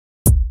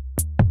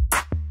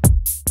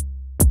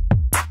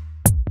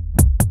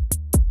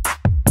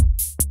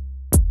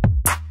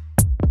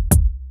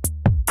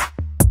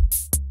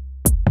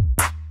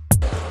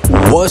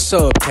What's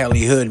up,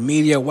 Cali Hood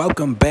Media?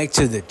 Welcome back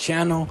to the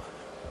channel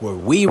where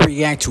we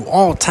react to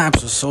all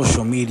types of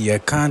social media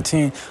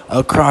content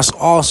across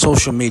all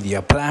social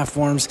media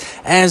platforms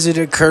as it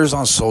occurs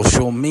on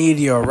social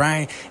media,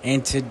 right?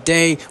 And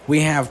today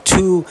we have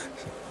two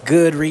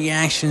good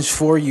reactions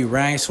for you,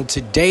 right? So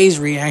today's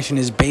reaction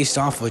is based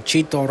off of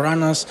Chito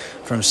Rana's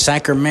from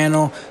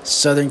Sacramento,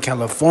 Southern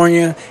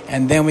California,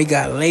 and then we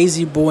got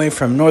Lazy Boy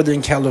from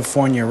Northern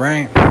California,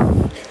 right?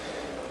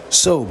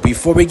 So,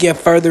 before we get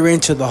further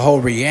into the whole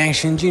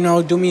reaction,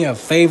 do me a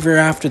favor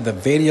after the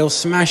video,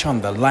 smash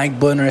on the like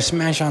button or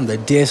smash on the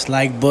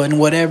dislike button,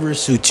 whatever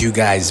suits you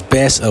guys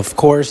best. Of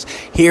course,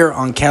 here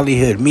on Cali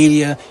Hood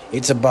Media,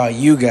 it's about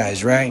you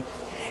guys, right?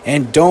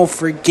 And don't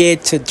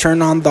forget to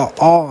turn on the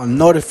all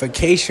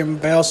notification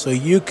bell so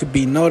you could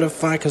be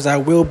notified, because I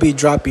will be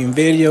dropping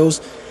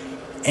videos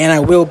and I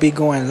will be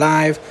going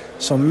live.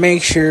 So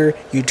make sure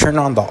you turn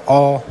on the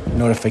all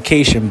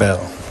notification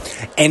bell.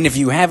 And if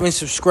you haven't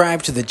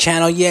subscribed to the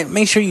channel yet,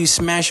 make sure you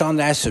smash on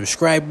that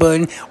subscribe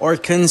button or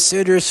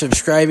consider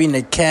subscribing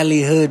to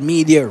Cali Hood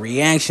Media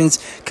Reactions,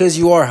 because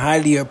you are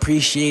highly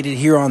appreciated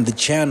here on the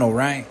channel,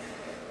 right?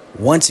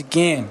 Once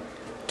again,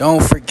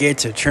 don't forget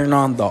to turn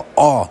on the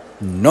all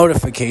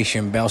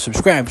notification bell,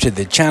 subscribe to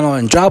the channel,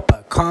 and drop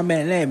a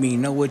comment. Let me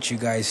know what you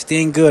guys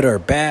think, good or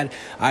bad.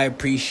 I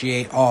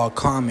appreciate all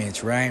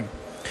comments, right?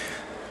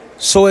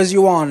 So as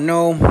you all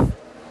know,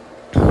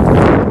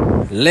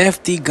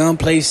 Lefty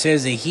Gunplay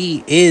says that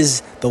he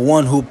is the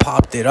one who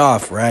popped it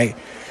off, right?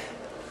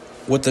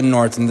 With the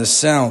North and the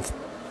South.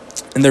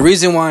 And the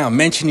reason why I'm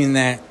mentioning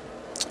that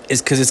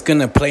is because it's going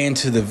to play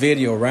into the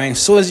video, right?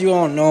 So as you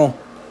all know,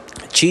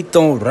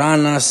 Chito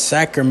Rana,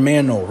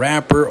 Sacramento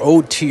rapper,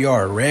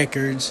 OTR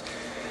Records,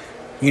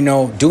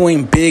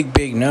 doing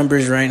big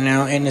numbers right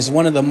now, and is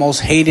one of the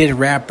most hated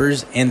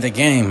rappers in the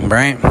game,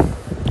 right?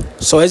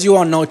 So as you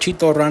all know,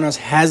 Chito Rana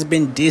has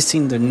been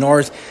dissing the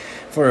North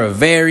for a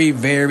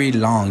very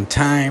long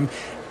time.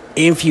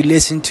 If you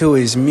listen to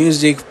his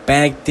music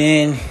back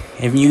then,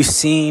 if you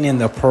seen in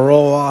the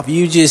parole off,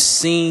 you just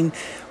seen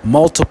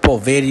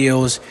multiple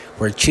videos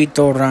where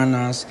Chito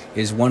Rana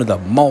is one of the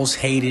most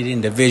hated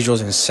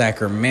individuals in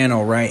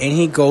Sacramento, right? And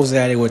he goes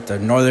at it with the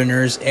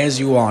Northerners. As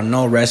you all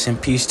know, rest in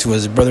peace to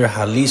his brother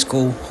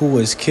Jalisco, who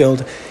was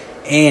killed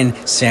in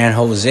San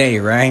Jose,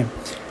 right?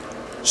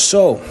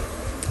 So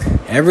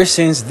ever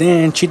since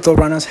then, Chito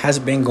Rana has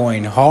been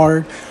going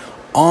hard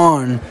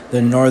on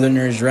the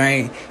Northerners,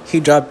 right? He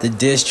dropped the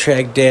diss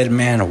track Dead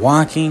Man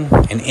Walking,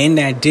 and in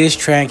that diss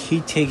track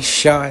he takes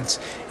shots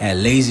at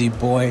Lazy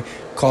Boy,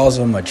 calls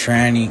him a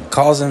tranny,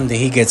 calls him that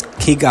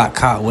he got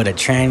caught with a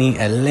tranny.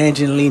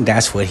 Allegedly,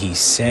 that's what he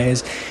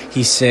says.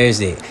 He says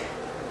that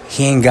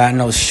he ain't got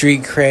no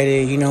street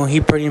credit. He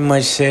pretty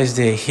much says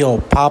that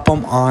he'll pop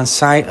him on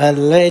sight,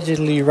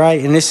 allegedly, right?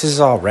 And this is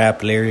all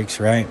rap lyrics,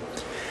 right?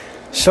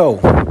 So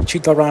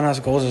Chito Rana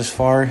goes as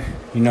far,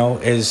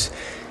 as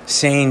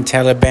saying,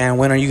 Taliban,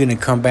 when are you going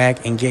to come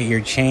back and get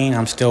your chain?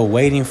 I'm still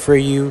waiting for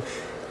you.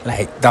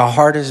 Like, the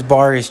hardest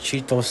bar is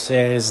Chito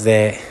says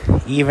that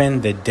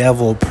even the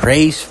devil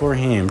prays for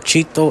him.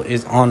 Chito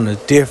is on a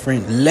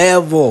different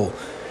level.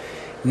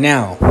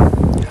 Now,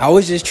 I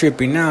was just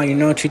tripping out.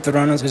 Chito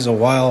Rana is a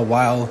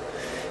wild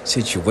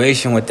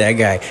situation with that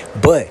guy.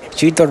 But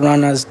Chito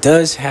Rana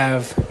does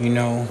have,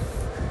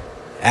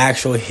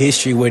 actual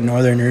history with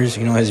Northerners.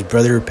 His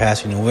brother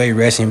passing away.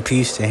 Rest in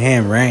peace to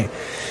him, right?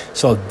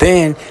 So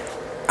then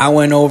I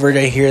went over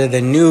to hear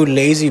the new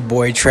Lazy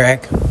Boy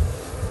track,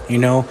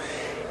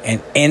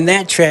 and in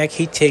that track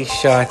he takes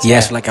shots.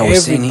 Yes, like I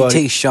was saying, he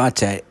takes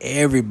shots at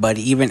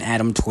everybody, even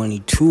Adam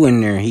 22 in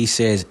there. He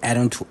says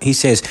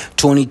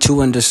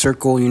 22 in the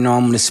circle. I'm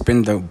gonna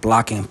spin the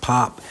block and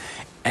pop.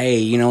 Hey,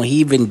 he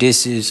even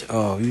disses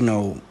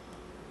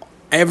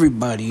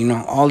everybody.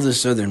 All the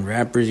Southern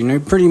rappers.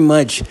 Pretty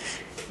much,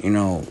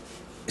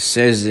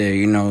 says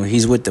that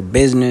he's with the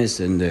business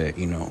and the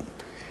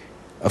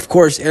Of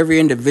course, every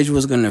individual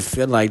is going to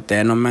feel like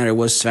that, no matter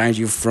what side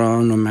you're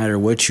from, no matter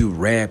what you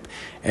rap.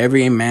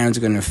 Every man's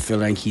going to feel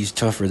like he's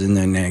tougher than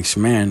the next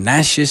man.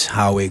 That's just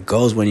how it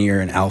goes when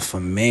you're an alpha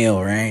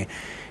male, right?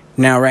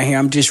 Now, right here,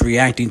 I'm just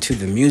reacting to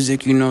the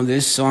music.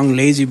 This song,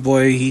 Lazy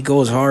Boy, he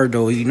goes hard,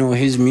 though.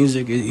 His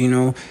music,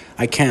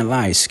 I can't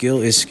lie.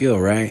 Skill is skill,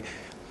 right?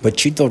 But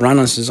Chito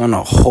Rana is on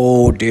a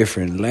whole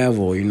different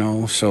level,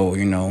 So,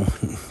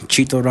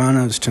 Chito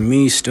Rana, to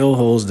me, still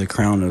holds the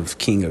crown of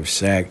King of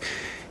Sac.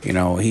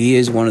 He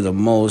is one of the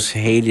most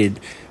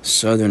hated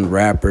Southern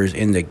rappers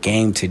in the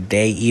game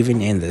today.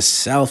 Even in the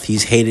South,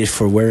 he's hated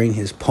for wearing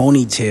his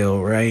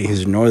ponytail, right?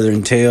 His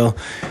northern tail.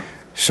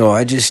 So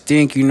I just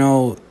think,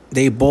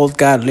 they both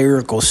got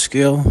lyrical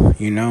skill,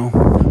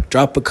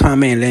 Drop a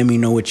comment and let me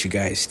know what you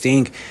guys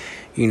think.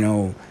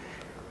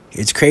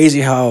 It's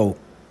crazy how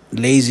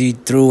Lazy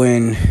threw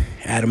in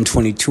Adam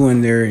 22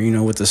 in there,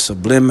 with the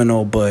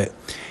subliminal, but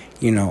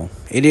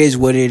it is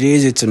what it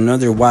is. It's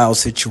another wild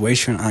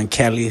situation on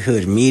Cali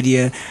Hood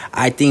Media.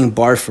 I think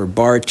bar for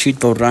bar,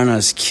 Chito Rana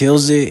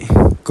kills it.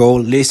 Go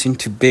listen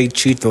to Big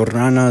Chito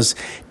Rana's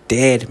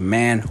dead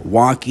man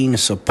walking.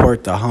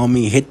 Support the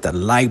homie. Hit the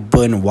like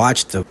button.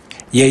 Watch the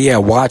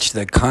watch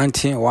the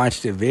content,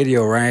 watch the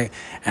video, right?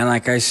 And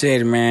like I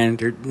said, man,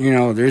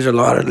 there's a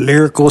lot of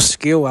lyrical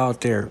skill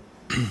out there.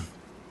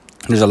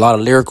 There's a lot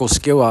of lyrical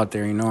skill out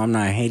there. I'm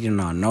not hating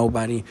on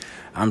nobody.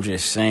 I'm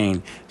just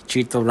saying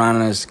Chito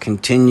Rana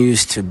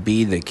continues to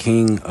be the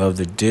king of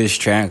the diss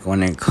track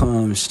when it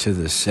comes to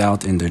the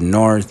South and the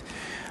North.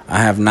 I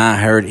have not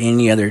heard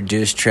any other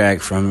diss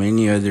track from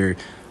any other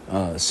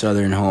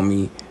Southern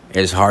homie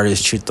as hard as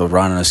Chito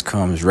Rana's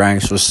comes,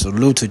 right? So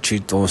salute to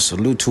Chito.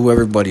 Salute to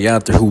everybody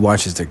out there who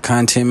watches the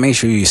content. Make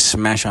sure you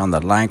smash on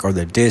the like or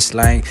the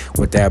dislike.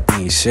 With that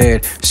being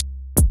said,